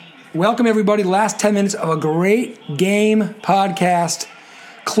Welcome, everybody. Last 10 minutes of a great game podcast.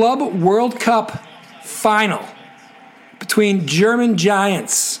 Club World Cup final between German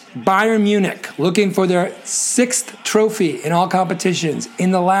giants, Bayern Munich, looking for their 6th trophy in all competitions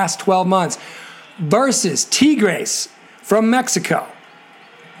in the last 12 months, versus Tigres from Mexico.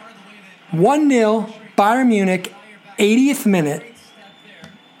 1-0, Bayern Munich, 80th minute.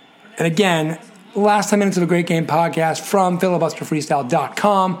 And again, last 10 minutes of a great game podcast from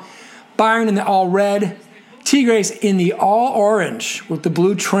filibusterfreestyle.com. Bayern in the all red, Tigres in the all orange with the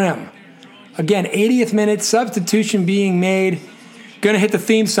blue trim. Again, 80th minute, substitution being made. Gonna hit the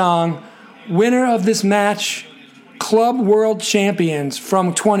theme song. Winner of this match, Club World Champions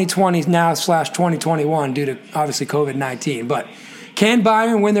from 2020 now / 2021 due to obviously COVID-19. But can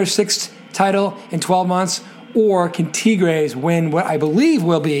Bayern win their 6th title in 12 months? Or can Tigres win what I believe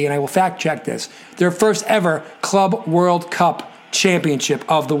will be, and I will fact check this, their first ever Club World Cup Championship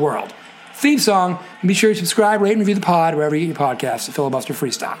of the world? Theme song. Be sure to subscribe, rate, and review the pod wherever you get your podcasts. Filibuster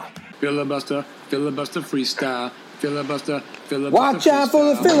Freestyle. Filibuster, filibuster freestyle. Filibuster, filibuster. Watch out for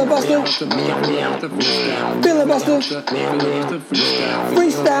the filibuster. Filibuster.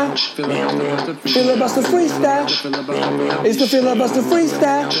 Freestyle. Filibuster freestyle. It's the filibuster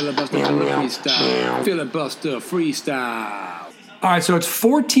freestyle. Filibuster freestyle. All right, so it's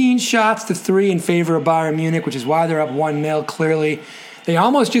 14 shots to 3 in favor of Bayern Munich, which is why they're up 1-0, clearly. They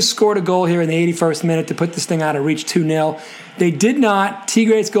almost just scored a goal here in the 81st minute to put this thing out of reach, 2-0. They did not.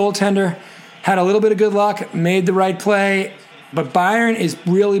 Tigres goaltender had a little bit of good luck, made the right play, but Bayern is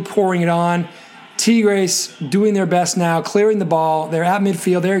really pouring it on. Tigres doing their best now, clearing the ball. They're at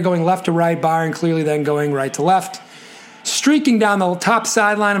midfield. They're going left to right. Bayern clearly then going right to left. Streaking down the top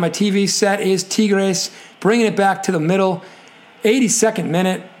sideline of my TV set is Tigres, bringing it back to the middle. 82nd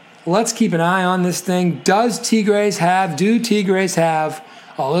minute. Let's keep an eye on this thing. Do Tigres have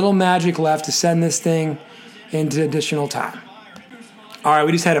a little magic left to send this thing into additional time? All right,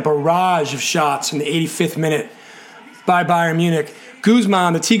 we just had a barrage of shots in the 85th minute by Bayern Munich.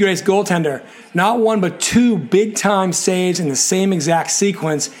 Guzman, the Tigres goaltender, not one but 2 big-time saves in the same exact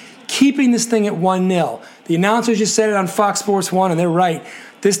sequence, keeping this thing at 1-0. The announcers just said it on Fox Sports 1, and they're right.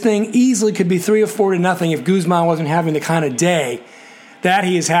 This thing easily could be 3 or 4 to nothing if Guzman wasn't having the kind of day that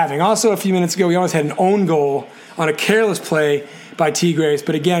he is having. Also, a few minutes ago, we almost had an own goal on a careless play by Tigres,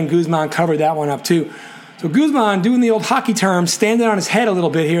 but again, Guzman covered that one up too. So Guzman, doing the old hockey term, standing on his head a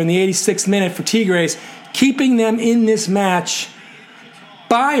little bit here in the 86th minute for Tigres, keeping them in this match.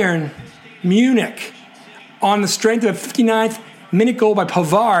 Bayern Munich, on the strength of a 59th minute goal by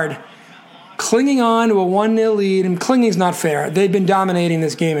Pavard, clinging on to a 1-0 lead, and clinging is not fair. They've been dominating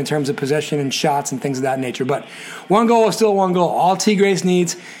this game in terms of possession and shots and things of that nature, but one goal is still one goal. All Tigres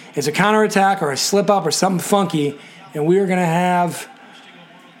needs is a counterattack or a slip-up or something funky, and we are going to have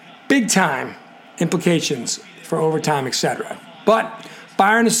big-time implications for overtime, etc. But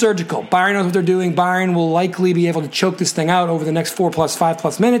Bayern is surgical. Bayern knows what they're doing. Bayern will likely be able to choke this thing out over the next 4+,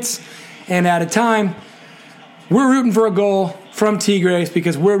 5+ minutes, and at a time, we're rooting for a goal from Tigres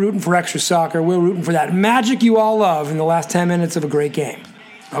because we're rooting for extra soccer. We're rooting for that magic you all love in the last 10 minutes of a great game.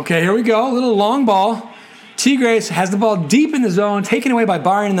 Okay, here we go. A little long ball. Tigres has the ball deep in the zone, taken away by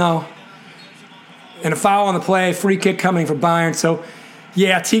Bayern, though. And a foul on the play. Free kick coming for Bayern. So,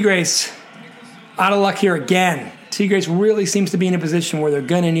 yeah, Tigres out of luck here again. Tigres really seems to be in a position where they're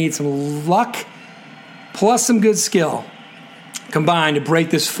going to need some luck plus some good skill combined to break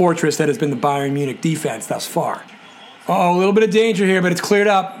this fortress that has been the Bayern Munich defense thus far. A little bit of danger here, but it's cleared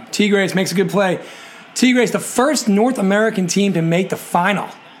up. Tigres makes a good play. Tigres, the first North American team to make the final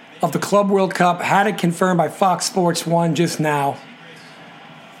of the Club World Cup, had it confirmed by Fox Sports 1 just now.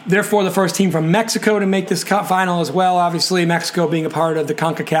 Therefore, the first team from Mexico to make this cup final as well. Obviously, Mexico being a part of the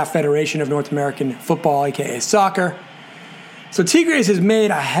CONCACAF Federation of North American Football, a.k.a. soccer. So Tigres has made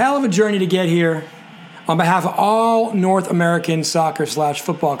a hell of a journey to get here on behalf of all North American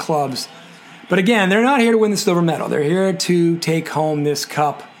soccer/football clubs. But again, they're not here to win the silver medal. They're here to take home this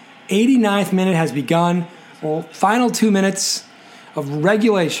cup. 89th minute has begun. Well, final 2 minutes of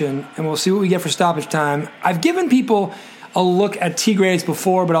regulation, and we'll see what we get for stoppage time. I've given people a look at Tigres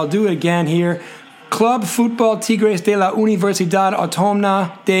before, but I'll do it again here. Club Fútbol Tigres de la Universidad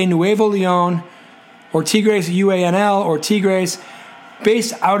Autónoma de Nuevo León, or Tigres UANL, or Tigres,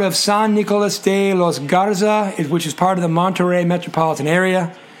 based out of San Nicolas de los Garza, which is part of the Monterrey metropolitan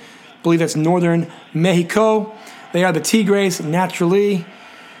area. I believe that's northern Mexico. They are the Tigres, naturally.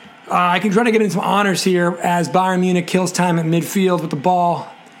 I can try to get into some honors here as Bayern Munich kills time at midfield with the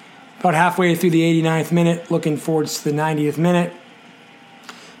ball about halfway through the 89th minute, looking forward to the 90th minute.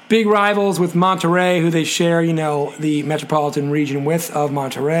 Big rivals with Monterrey, who they share, the metropolitan region with of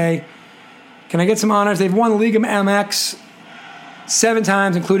Monterrey. Can I get some honors? They've won the Liga MX 7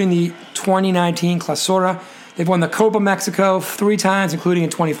 times, including the 2019 Clausura. They've won the Copa Mexico 3 times, including in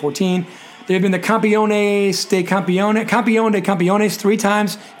 2014. They've been the Campeones de Campeones 3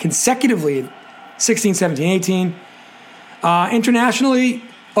 times consecutively, 16, 17, 18. Internationally,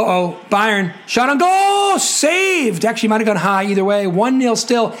 Bayern, shot on goal, saved. Actually, might have gone high either way. 1-0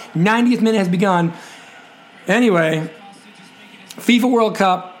 still, 90th minute has begun. Anyway, FIFA World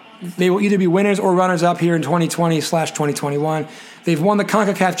Cup, they will either be winners or runners-up here in 2020/2021. They've won the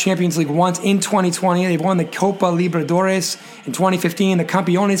CONCACAF Champions League once in 2020. They've won the Copa Libertadores in 2015, the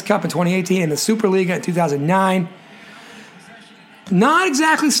Campeones Cup in 2018, and the Superliga in 2009. Not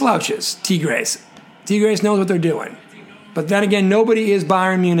exactly slouches, Tigres. Tigres knows what they're doing. But then again, nobody is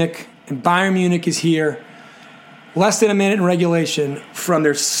Bayern Munich, and Bayern Munich is here less than a minute in regulation from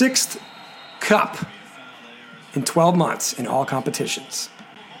their 6th cup in 12 months in all competitions.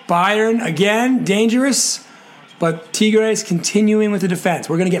 Bayern, again, dangerous, but Tigres continuing with the defense.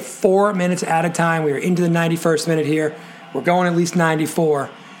 We're going to get 4 minutes at a time. We are into the 91st minute here. We're going at least 94.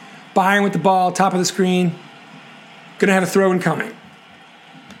 Bayern with the ball, top of the screen. Going to have a throw-in coming.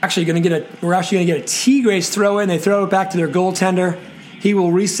 We're actually going to get a Tigres throw-in. They throw it back to their goaltender. He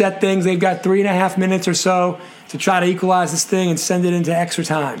will reset things. They've got 3.5 minutes or so to try to equalize this thing and send it into extra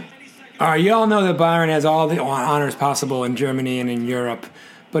time. All right, you all know that Bayern has all the honors possible in Germany and in Europe.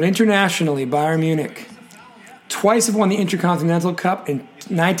 But internationally, Bayern Munich twice have won the Intercontinental Cup in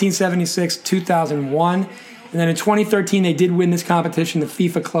 1976, 2001. And then in 2013, they did win this competition, the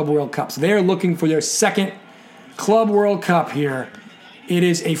FIFA Club World Cup. So they are looking for their 2nd Club World Cup here. It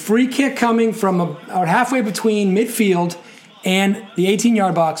is a free kick coming from about halfway between midfield and the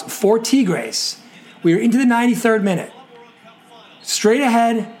 18-yard box for Tigres. We are into the 93rd minute. Straight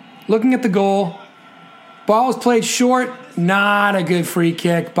ahead, looking at the goal. Ball was played short. Not a good free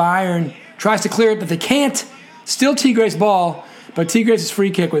kick. Bayern tries to clear it, but they can't. Still Tigres' ball, but Tigres'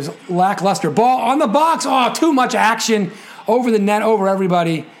 free kick was lackluster. Ball on the box. Oh, too much action over the net, over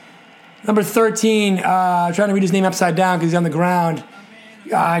everybody. Number 13, trying to read his name upside down because he's on the ground.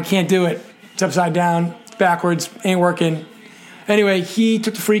 I can't do it. It's upside down. It's backwards. Ain't working. Anyway, he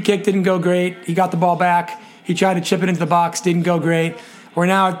took the free kick. Didn't go great. He got the ball back. He tried to chip it into the box. Didn't go great. We're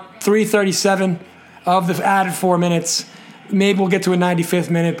now at 3:37 of the added 4 minutes. Maybe we'll get to a 95th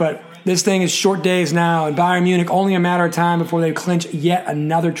minute, but this thing is short days now, and Bayern Munich only a matter of time before they clinch yet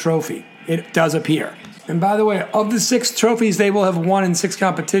another trophy. It does appear. And by the way, of the 6 trophies they will have won in 6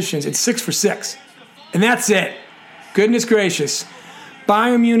 competitions, it's 6 for 6. And that's it. Goodness gracious.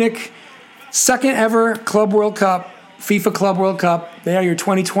 Bayern Munich, 2nd ever Club World Cup, FIFA Club World Cup. They are your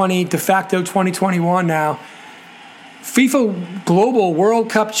 2020, de facto 2021 now. FIFA Global World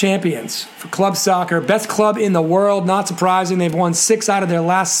Cup champions for club soccer. Best club in the world, not surprising. They've won 6 out of their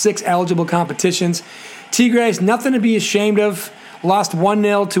last 6 eligible competitions. Tigres, nothing to be ashamed of. Lost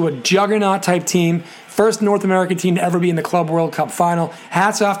 1-0 to a juggernaut-type team. First North American team to ever be in the Club World Cup final.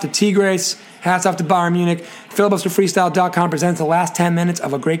 Hats off to Tigres. Hats off to Bayern Munich. FilibusterFreestyle.com presents the last 10 minutes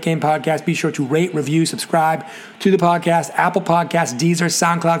of a Great Game podcast. Be sure to rate, review, subscribe to the podcast. Apple Podcasts, Deezer,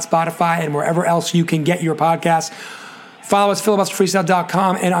 SoundCloud, Spotify, and wherever else you can get your podcasts. Follow us,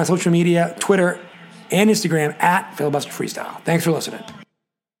 FilibusterFreestyle.com, and on social media, Twitter and Instagram at FilibusterFreestyle. Thanks for listening.